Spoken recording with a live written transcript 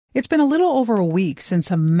It's been a little over a week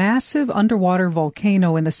since a massive underwater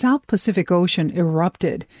volcano in the South Pacific Ocean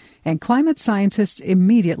erupted, and climate scientists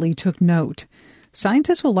immediately took note.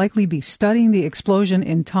 Scientists will likely be studying the explosion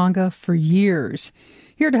in Tonga for years.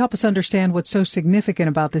 Here to help us understand what's so significant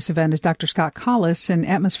about this event is Dr. Scott Collis, an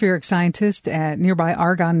atmospheric scientist at nearby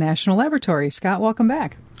Argonne National Laboratory. Scott, welcome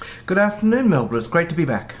back. Good afternoon, Melba. It's great to be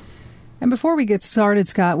back. And before we get started,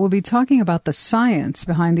 Scott, we'll be talking about the science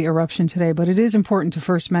behind the eruption today, but it is important to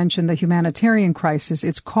first mention the humanitarian crisis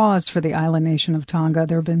it's caused for the island nation of Tonga.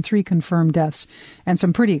 There have been 3 confirmed deaths and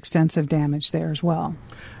some pretty extensive damage there as well.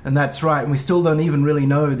 And that's right. And we still don't even really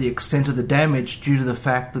know the extent of the damage due to the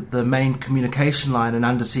fact that the main communication line and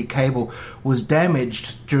undersea cable was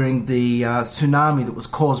damaged during the tsunami that was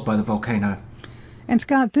caused by the volcano. And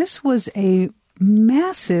Scott, this was a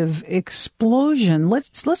massive explosion.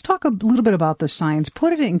 Let's talk a little bit about the science.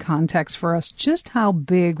 Put it in context for us. Just how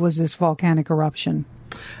big was this volcanic eruption?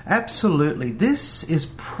 Absolutely. This is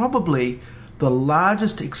probably the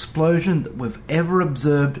largest explosion that we've ever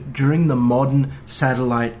observed during the modern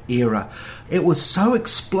satellite era. It was so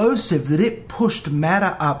explosive that it pushed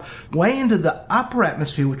matter up way into the upper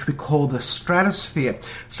atmosphere, which we call the stratosphere.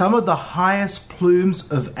 Some of the highest plumes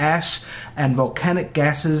of ash and volcanic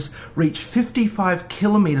gases reached 55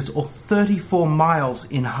 kilometers or 34 miles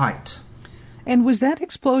in height. And was that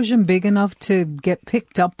explosion big enough to get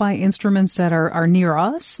picked up by instruments that are near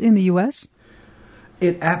us in the U.S.?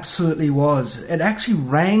 It absolutely was. It actually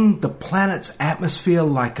rang the planet's atmosphere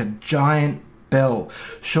like a giant bell.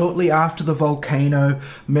 Shortly after the volcano,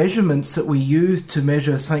 measurements that we use to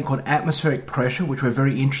measure something called atmospheric pressure, which we're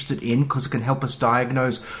very interested in because it can help us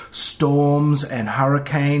diagnose storms and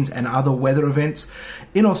hurricanes and other weather events.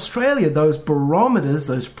 In Australia, those barometers,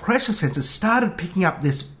 those pressure sensors, started picking up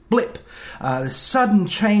this blip, this sudden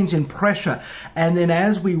change in pressure. And then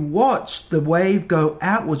as we watched the wave go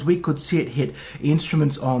outwards, we could see it hit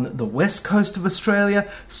instruments on the west coast of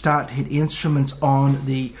Australia, start to hit instruments on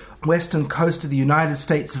the western coast of the United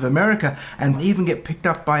States of America, and even get picked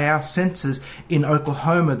up by our sensors in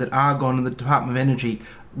Oklahoma that Argonne and the Department of Energy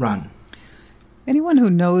run. Anyone who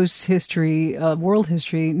knows history, world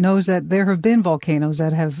history, knows that there have been volcanoes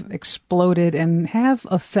that have exploded and have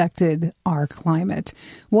affected our climate.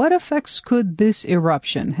 What effects could this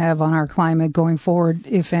eruption have on our climate going forward,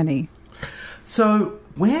 if any? So,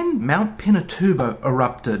 when Mount Pinatubo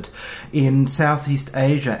erupted in Southeast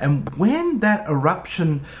Asia, and when that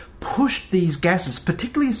eruption pushed these gases,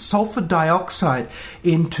 particularly sulfur dioxide,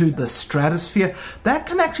 into the stratosphere, that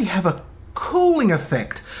can actually have a cooling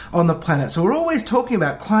effect on the planet. So we're always talking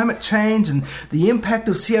about climate change and the impact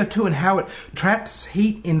of CO2 and how it traps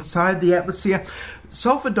heat inside the atmosphere.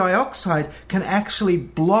 Sulfur dioxide can actually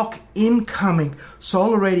block incoming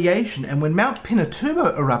solar radiation, and when Mount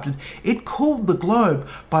Pinatubo erupted, it cooled the globe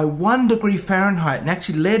by 1 degree Fahrenheit and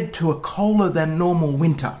actually led to a colder than normal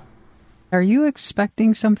winter. Are you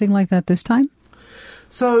expecting something like that this time?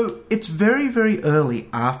 So it's very, very early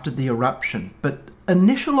after the eruption, but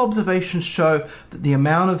initial observations show that the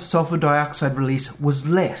amount of sulfur dioxide release was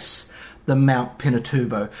less than Mount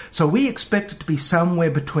Pinatubo. So we expect it to be somewhere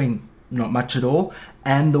between not much at all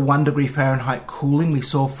and the 1 degree Fahrenheit cooling we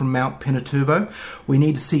saw from Mount Pinatubo. We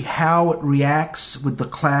need to see how it reacts with the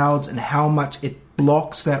clouds and how much it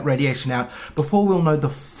blocks that radiation out before we'll know the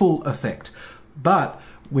full effect. But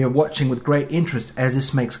we're watching with great interest as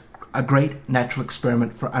this makes a great natural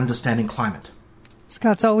experiment for understanding climate.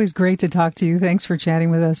 Scott, it's always great to talk to you. Thanks for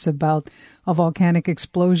chatting with us about a volcanic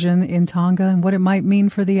explosion in Tonga and what it might mean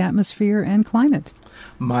for the atmosphere and climate.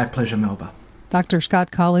 My pleasure, Melba. Dr.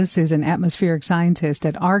 Scott Collis is an atmospheric scientist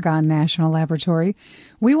at Argonne National Laboratory.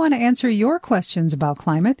 We want to answer your questions about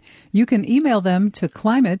climate. You can email them to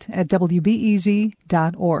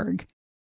climate@wbez.org.